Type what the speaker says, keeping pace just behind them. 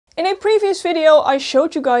In a previous video I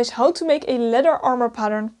showed you guys how to make a leather armor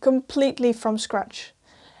pattern completely from scratch.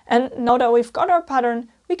 And now that we've got our pattern,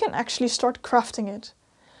 we can actually start crafting it.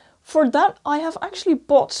 For that I have actually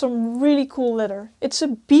bought some really cool leather. It's a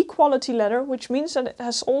B quality leather, which means that it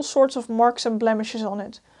has all sorts of marks and blemishes on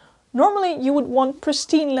it. Normally you would want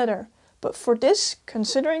pristine leather, but for this,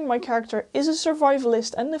 considering my character is a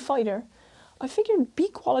survivalist and a fighter, I figured B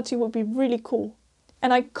quality would be really cool.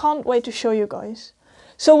 And I can't wait to show you guys.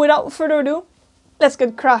 So without further ado, let's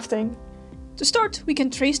get crafting. To start, we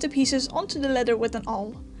can trace the pieces onto the leather with an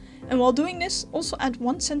awl. And while doing this, also add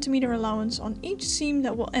 1 cm allowance on each seam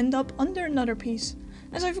that will end up under another piece,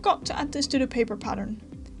 as I forgot to add this to the paper pattern.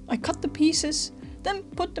 I cut the pieces, then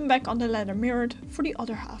put them back on the leather mirrored for the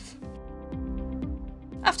other half.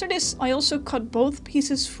 After this, I also cut both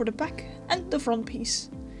pieces for the back and the front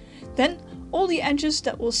piece. Then, all the edges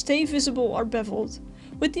that will stay visible are beveled,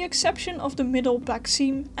 with the exception of the middle back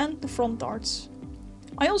seam and the front darts.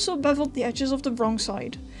 I also beveled the edges of the wrong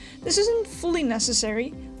side. This isn't fully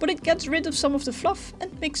necessary, but it gets rid of some of the fluff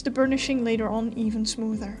and makes the burnishing later on even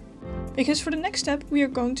smoother. Because for the next step we are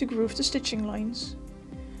going to groove the stitching lines.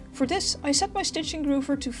 For this I set my stitching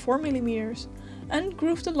groover to 4 mm and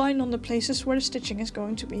groove the line on the places where the stitching is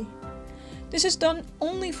going to be. This is done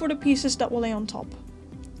only for the pieces that will lay on top.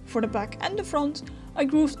 For the back and the front I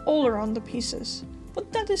grooved all around the pieces,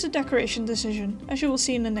 but that is a decoration decision, as you will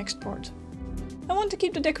see in the next part. I want to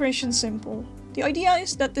keep the decoration simple. The idea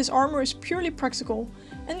is that this armor is purely practical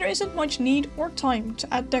and there isn't much need or time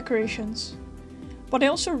to add decorations. But I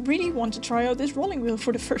also really want to try out this rolling wheel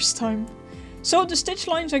for the first time. So the stitch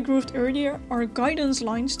lines I grooved earlier are guidance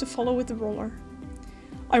lines to follow with the roller.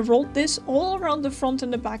 I rolled this all around the front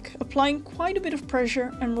and the back, applying quite a bit of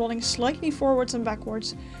pressure and rolling slightly forwards and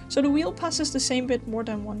backwards, so the wheel passes the same bit more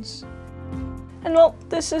than once. And well,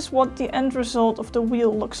 this is what the end result of the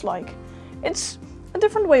wheel looks like. It's a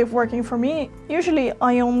different way of working for me. Usually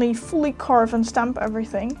I only fully carve and stamp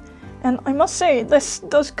everything, and I must say this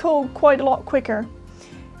does go quite a lot quicker.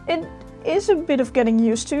 It is a bit of getting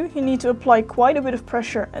used to. You need to apply quite a bit of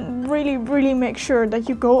pressure and really make sure that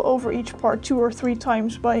you go over each part 2 or 3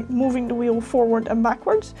 times by moving the wheel forward and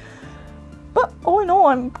backwards. But all in all,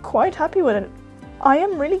 I'm quite happy with it. I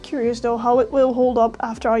am really curious though how it will hold up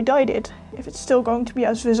after I dyed it, if it's still going to be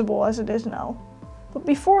as visible as it is now. But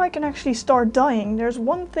before I can actually start dyeing, there's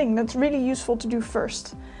one thing that's really useful to do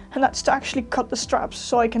first, and that's to actually cut the straps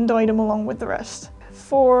so I can dye them along with the rest.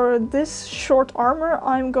 For this short armor,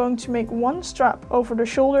 I'm going to make 1 strap over the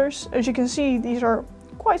shoulders. As you can see, these are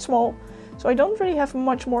quite small, so I don't really have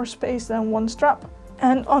much more space than 1 strap.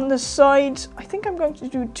 And on the sides, I think I'm going to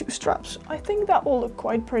do 2 straps. I think that will look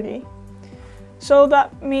quite pretty. So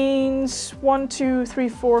that means 1, 2, 3,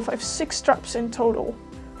 4, 5, 6 straps in total.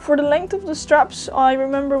 For the length of the straps, I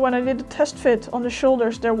remember when I did a test fit on the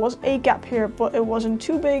shoulders there was a gap here, but it wasn't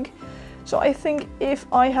too big. So I think if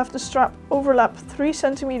I have the strap overlap 3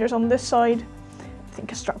 cm on this side, I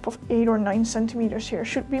think a strap of 8 or 9 cm here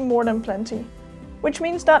should be more than plenty. Which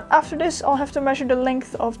means that after this I'll have to measure the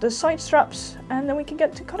length of the side straps and then we can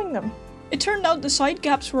get to cutting them. It turned out the side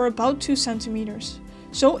gaps were about 2 cm.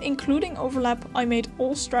 So including overlap I made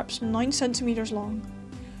all straps 9 cm long.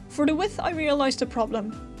 For the width I realized a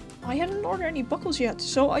problem. I hadn't ordered any buckles yet,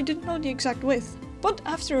 so I didn't know the exact width. But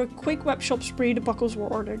after a quick webshop spree the buckles were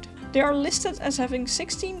ordered. They are listed as having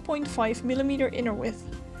 16.5 mm inner width,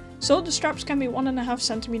 so the straps can be 1.5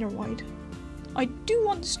 cm wide. I do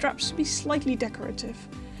want the straps to be slightly decorative,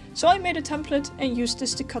 so I made a template and used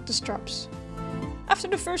this to cut the straps. After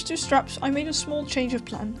the first 2 straps I made a small change of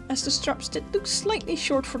plan, as the straps did look slightly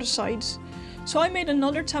short for the sides. So I made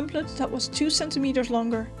another template that was 2 cm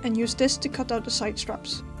longer and used this to cut out the side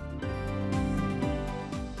straps.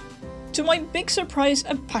 To my big surprise,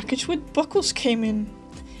 a package with buckles came in.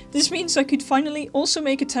 This means I could finally also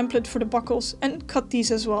make a template for the buckles and cut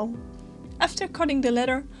these as well. After cutting the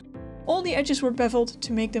leather, all the edges were beveled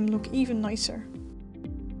to make them look even nicer.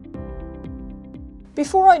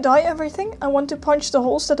 Before I dye everything, I want to punch the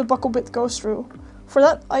holes that the buckle bit goes through. For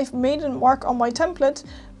that I've made a mark on my template,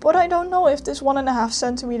 but I don't know if this 1.5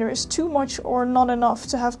 cm is too much or not enough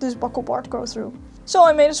to have this buckle part go through. So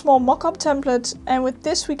I made a small mock-up template, and with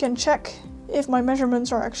this we can check if my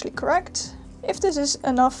measurements are actually correct, if this is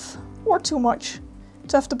enough or too much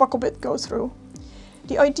to have the buckle bit go through.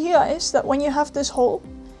 The idea is that when you have this hole,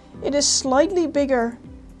 it is slightly bigger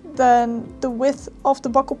than the width of the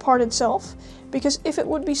buckle part itself, because if it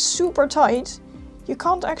would be super tight, you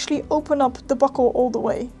can't actually open up the buckle all the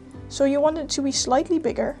way. So you want it to be slightly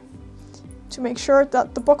bigger to make sure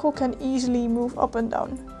that the buckle can easily move up and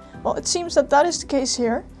down. Well, it seems that that is the case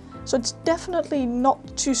here, So it's definitely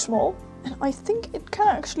not too small. And I think it can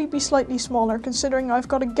actually be slightly smaller, considering I've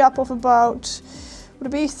got a gap of about, would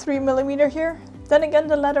it be 3 mm here? Then again,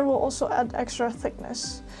 the leather will also add extra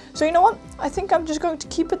thickness. So you know what? I think I'm just going to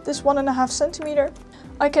keep it this 1.5 cm.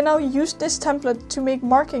 I can now use this template to make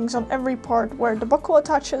markings on every part where the buckle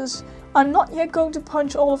attaches. I'm not yet going to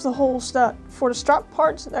punch all of the holes that for the strap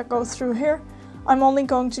parts that go through here. I'm only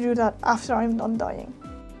going to do that after I'm done dyeing.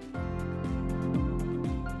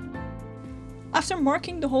 After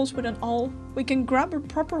marking the holes with an awl, we can grab a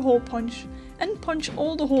proper hole punch and punch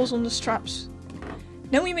all the holes on the straps.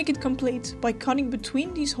 Then we make it complete by cutting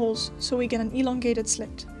between these holes so we get an elongated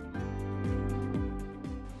slit.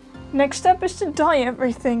 Next step is to dye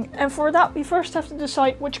everything, and for that we first have to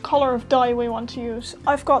decide which color of dye we want to use.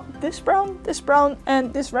 I've got this brown,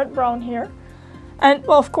 and this red brown here. And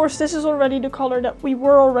well, of course this is already the color that we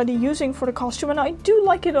were already using for the costume, and I do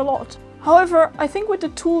like it a lot. However, I think with the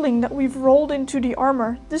tooling that we've rolled into the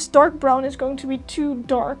armor, this dark brown is going to be too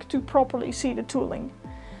dark to properly see the tooling.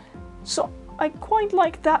 So I quite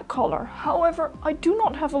like that color. However, I do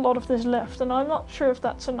not have a lot of this left, and I'm not sure if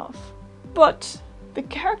that's enough. But the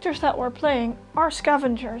characters that we're playing are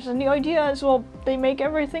scavengers, and the idea is, well, they make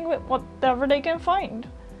everything with whatever they can find.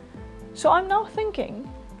 So I'm now thinking,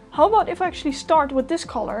 how about if I actually start with this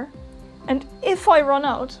color, and if I run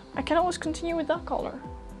out, I can always continue with that color.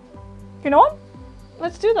 You know what?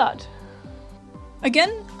 Let's do that.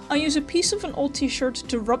 Again, I use a piece of an old t-shirt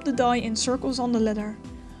to rub the dye in circles on the leather.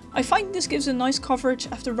 I find this gives a nice coverage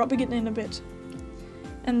after rubbing it in a bit.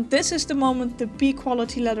 And this is the moment the B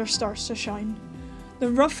quality leather starts to shine. The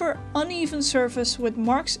rougher, uneven surface with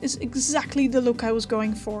marks is exactly the look I was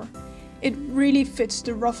going for. It really fits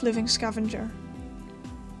the rough living scavenger.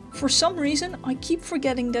 For some reason, I keep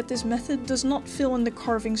forgetting that this method does not fill in the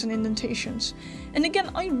carvings and indentations. And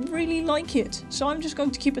again, I really like it, so I'm just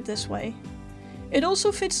going to keep it this way. It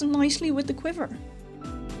also fits nicely with the quiver.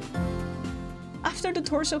 After the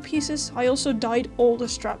torso pieces, I also dyed all the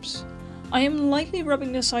straps. I am lightly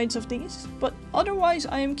rubbing the sides of these, but otherwise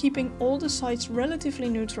I am keeping all the sides relatively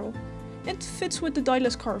neutral. It fits with the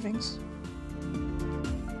dyeless carvings.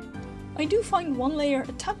 I do find one layer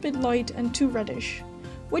a tad bit light and too reddish,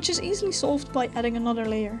 which is easily solved by adding another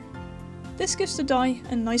layer. This gives the dye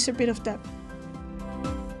a nicer bit of depth.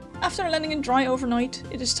 After letting it dry overnight,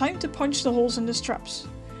 it is time to punch the holes in the straps.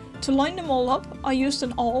 To line them all up, I used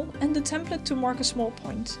an awl and the template to mark a small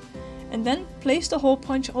point, and then place the hole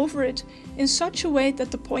punch over it in such a way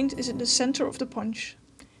that the point is in the center of the punch.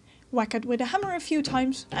 Whack it with a hammer a few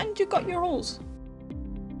times and you got your holes.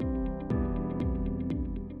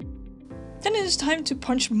 Then it is time to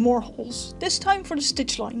punch more holes, this time for the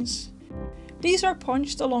stitch lines. These are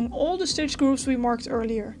punched along all the stitch grooves we marked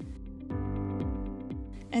earlier.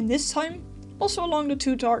 And this time, also along the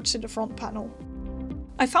two darts in the front panel.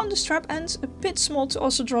 I found the strap ends a bit small to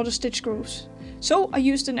also draw the stitch grooves. So I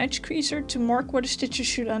used an edge creaser to mark where the stitches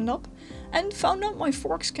should end up, and found out my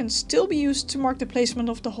forks can still be used to mark the placement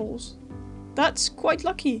of the holes. That's quite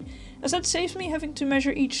lucky, as that saves me having to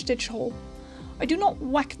measure each stitch hole. I do not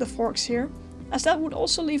whack the forks here, as that would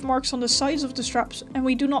also leave marks on the sides of the straps, and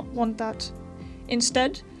we do not want that.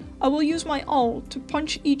 Instead, I will use my awl to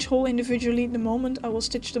punch each hole individually the moment I will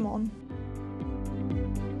stitch them on.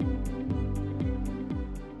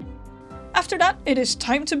 After that, it is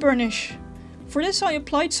time to burnish. For this I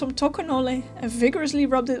applied some tokonole and vigorously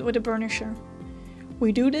rubbed it with a burnisher.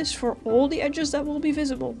 We do this for all the edges that will be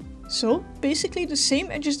visible, so basically the same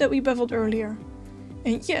edges that we beveled earlier.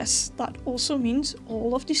 And yes, that also means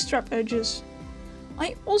all of the strap edges.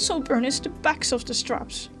 I also burnished the backs of the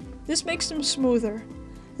straps. This makes them smoother,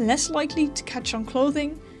 less likely to catch on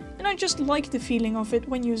clothing, and I just like the feeling of it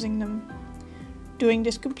when using them. Doing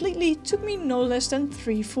this completely took me no less than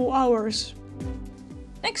 3 full hours.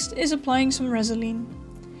 Next is applying some Resin.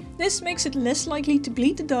 This makes it less likely to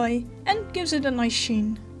bleed the dye and gives it a nice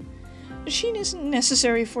sheen. The sheen isn't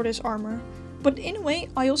necessary for this armor, but in a way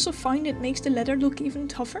I also find it makes the leather look even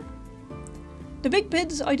tougher. The big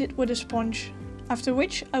bits I did with a sponge, after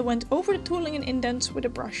which I went over the tooling and indents with a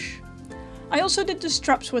brush. I also did the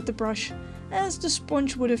straps with the brush, as the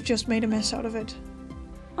sponge would have just made a mess out of it.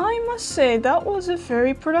 I must say that was a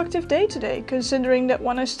very productive day today, considering that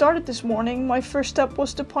when I started this morning my first step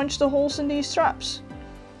was to punch the holes in these straps.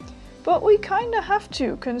 But we kinda have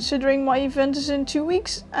to, considering my event is in 2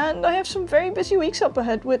 weeks and I have some very busy weeks up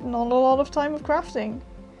ahead with not a lot of time of crafting.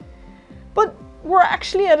 But we're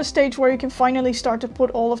actually at a stage where you can finally start to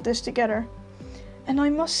put all of this together. And I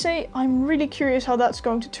must say I'm really curious how that's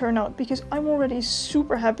going to turn out, because I'm already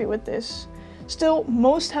super happy with this. Still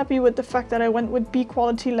most happy with the fact that I went with B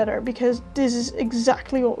quality leather, because this is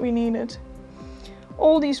exactly what we needed.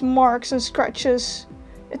 All these marks and scratches,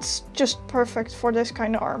 it's just perfect for this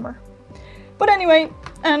kind of armor. But anyway,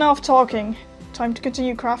 enough talking, time to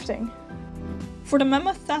continue crafting. For the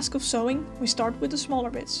mammoth task of sewing, we start with the smaller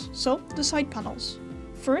bits, so the side panels.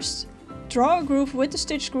 First, draw a groove with the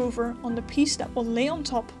stitch groover on the piece that will lay on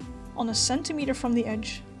top on a centimeter from the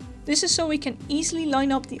edge. This is so we can easily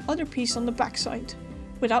line up the other piece on the back side,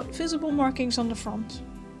 without visible markings on the front.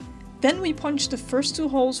 Then we punch the first 2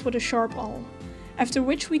 holes with a sharp awl, after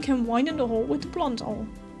which we can widen the hole with the blunt awl.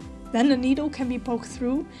 Then the needle can be poked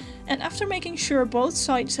through, and after making sure both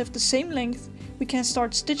sides have the same length, we can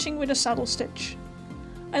start stitching with a saddle stitch.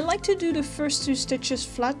 I like to do the first 2 stitches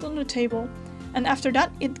flat on the table, and after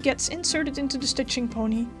that it gets inserted into the stitching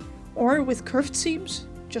pony, or with curved seams,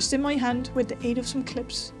 just in my hand with the aid of some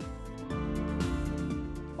clips.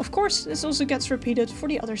 Of course, this also gets repeated for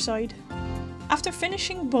the other side. After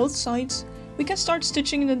finishing both sides, we can start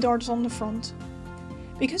stitching the darts on the front.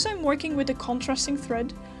 Because I'm working with a contrasting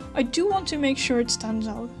thread, I do want to make sure it stands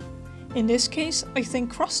out. In this case, I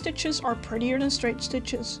think cross stitches are prettier than straight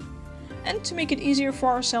stitches. And to make it easier for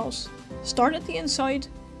ourselves, start at the inside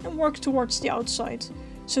and work towards the outside,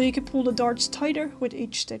 so you can pull the darts tighter with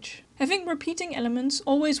each stitch. Having repeating elements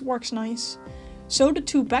always works nice, so the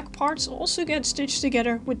 2 back parts also get stitched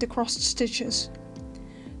together with the crossed stitches.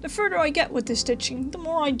 The further I get with this stitching, the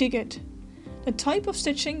more I dig it. The type of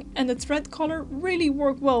stitching and the thread color really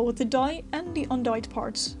work well with the dye and the undyed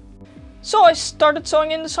parts. So I started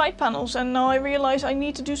sewing in the side panels, and now I realize I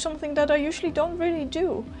need to do something that I usually don't really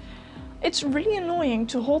do. It's really annoying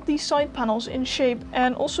to hold these side panels in shape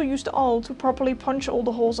and also use the awl to properly punch all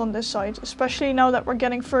the holes on this side, especially now that we're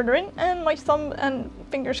getting further in and my thumb and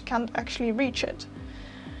fingers can't actually reach it.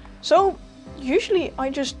 So usually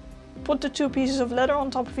I just put the 2 pieces of leather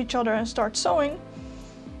on top of each other and start sewing,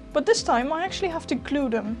 but this time I actually have to glue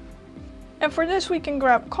them. And for this we can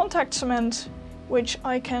grab contact cement, which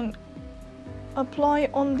I can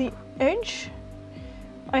apply on the edge.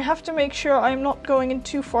 I have to make sure I'm not going in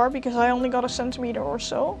too far because I only got a centimeter or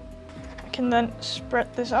so. I can then spread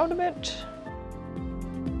this out a bit.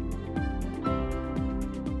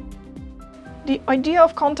 The idea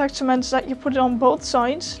of contact cement is that you put it on both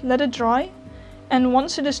sides, let it dry, and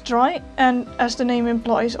once it is dry, and as the name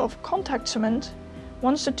implies of contact cement,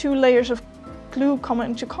 once the 2 layers of glue come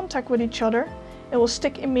into contact with each other, it will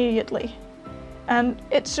stick immediately. And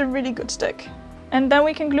it's a really good stick. And then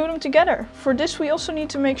we can glue them together. For this we also need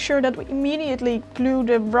to make sure that we immediately glue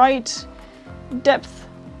the right depth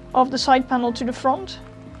of the side panel to the front,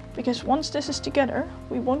 because once this is together,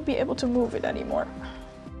 we won't be able to move it anymore.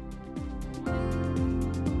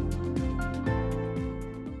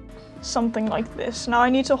 Something like this. Now I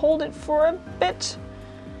need to hold it for a bit,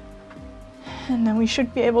 and then we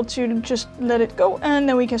should be able to just let it go, and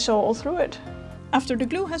then we can sew all through it. After the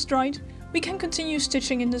glue has dried, we can continue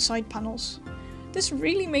stitching in the side panels. This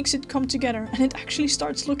really makes it come together, and it actually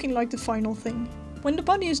starts looking like the final thing. When the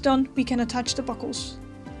body is done, we can attach the buckles.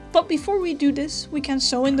 But before we do this, we can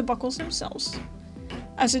sew in the buckles themselves.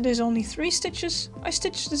 As it is only 3 stitches, I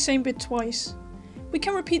stitched the same bit twice. We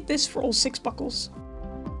can repeat this for all 6 buckles.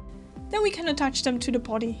 Then we can attach them to the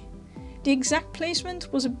body. The exact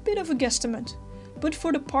placement was a bit of a guesstimate, but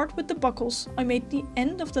for the part with the buckles, I made the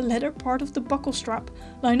end of the leather part of the buckle strap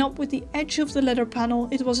line up with the edge of the leather panel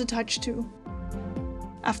it was attached to.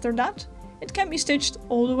 After that, it can be stitched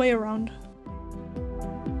all the way around.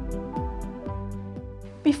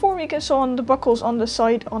 Before we can sew on the buckles on the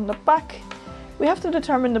side on the back, we have to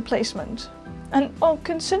determine the placement. And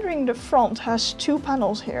considering the front has 2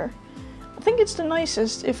 panels here, I think it's the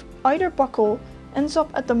nicest if either buckle ends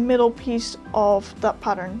up at the middle piece of that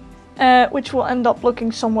pattern, which will end up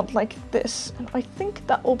looking somewhat like this, and I think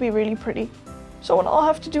that will be really pretty. So what I'll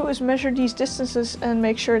have to do is measure these distances and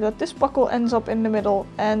make sure that this buckle ends up in the middle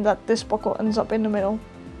and that this buckle ends up in the middle.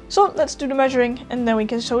 So let's do the measuring and then we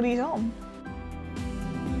can sew these on.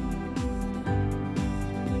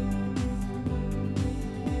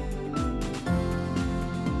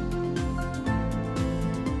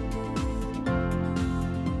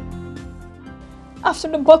 After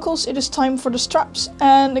the buckles, it is time for the straps,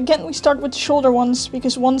 and again we start with the shoulder ones,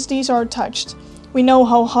 because once these are attached, we know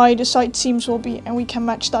how high the side seams will be and we can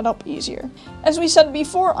match that up easier. As we said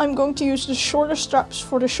before, I'm going to use the shorter straps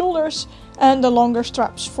for the shoulders and the longer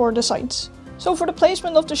straps for the sides. So for the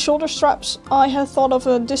placement of the shoulder straps, I have thought of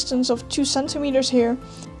a distance of 2 centimeters here.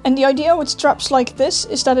 And the idea with straps like this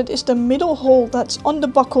is that it is the middle hole that's on the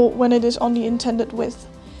buckle when it is on the intended width.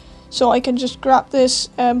 So I can just grab this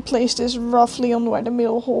and place this roughly on where the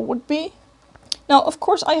middle hole would be. Now, of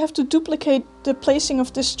course, I have to duplicate the placing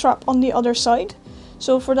of this strap on the other side.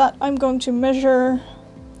 So for that, I'm going to measure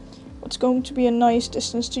what's going to be a nice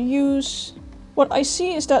distance to use. What I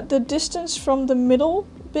see is that the distance from the middle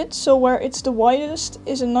bit, so where it's the widest,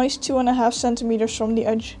 is a nice 2.5 centimeters from the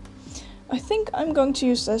edge. I think I'm going to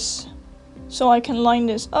use this. So I can line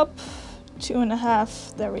this up,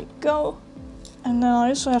 2.5, there we go. And then I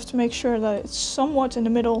also have to make sure that it's somewhat in the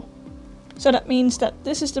middle. So that means that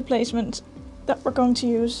this is the placement that we're going to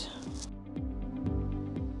use.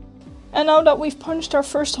 And now that we've punched our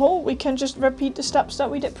first hole, we can just repeat the steps that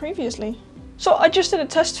we did previously. So I just did a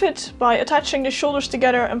test fit by attaching the shoulders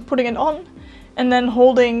together and putting it on, and then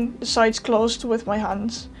holding the sides closed with my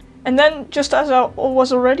hands. And then, just as I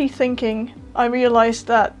was already thinking, I realized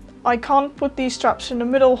that I can't put these straps in the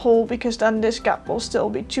middle hole because then this gap will still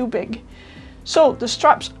be too big. So the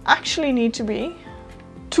straps actually need to be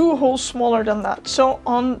 2 holes smaller than that, so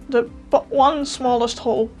on the one smallest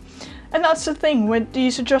hole. And that's the thing with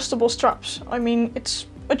these adjustable straps. I mean, it's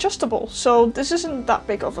adjustable, so this isn't that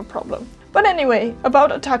big of a problem. But anyway,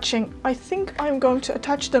 about attaching, I think I'm going to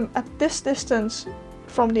attach them at this distance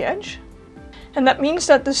from the edge. And that means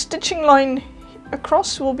that the stitching line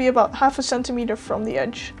across will be about 0.5 centimeter from the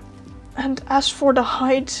edge. And as for the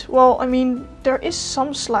height, well, I mean, there is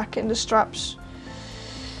some slack in the straps.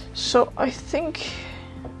 So I think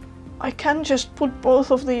I can just put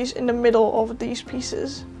both of these in the middle of these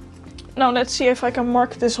pieces. Now let's see if I can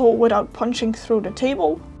mark this hole without punching through the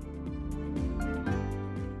table.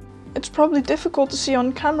 It's probably difficult to see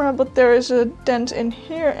on camera, but there is a dent in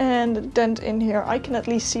here and a dent in here. I can at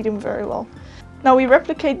least see them very well. Now we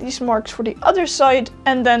replicate these marks for the other side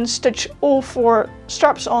and then stitch all 4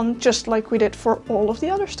 straps on, just like we did for all of the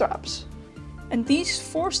other straps. And these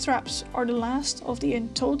 4 straps are the last of the in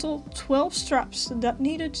total 12 straps that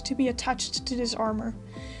needed to be attached to this armor.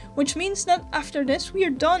 Which means that after this we are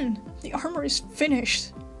done. The armor is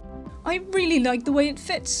finished. I really like the way it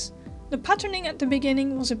fits. The patterning at the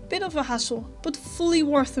beginning was a bit of a hassle, but fully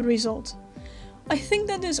worth the result. I think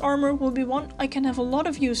that this armor will be one I can have a lot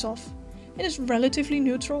of use of. It is relatively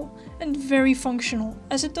neutral and very functional,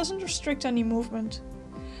 as it doesn't restrict any movement.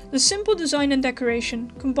 The simple design and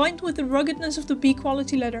decoration, combined with the ruggedness of the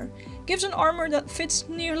B-quality leather, gives an armor that fits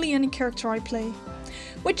nearly any character I play.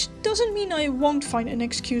 Which doesn't mean I won't find an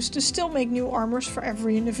excuse to still make new armors for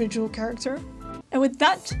every individual character. And with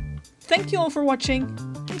that, thank you all for watching,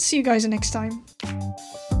 and see you guys next time.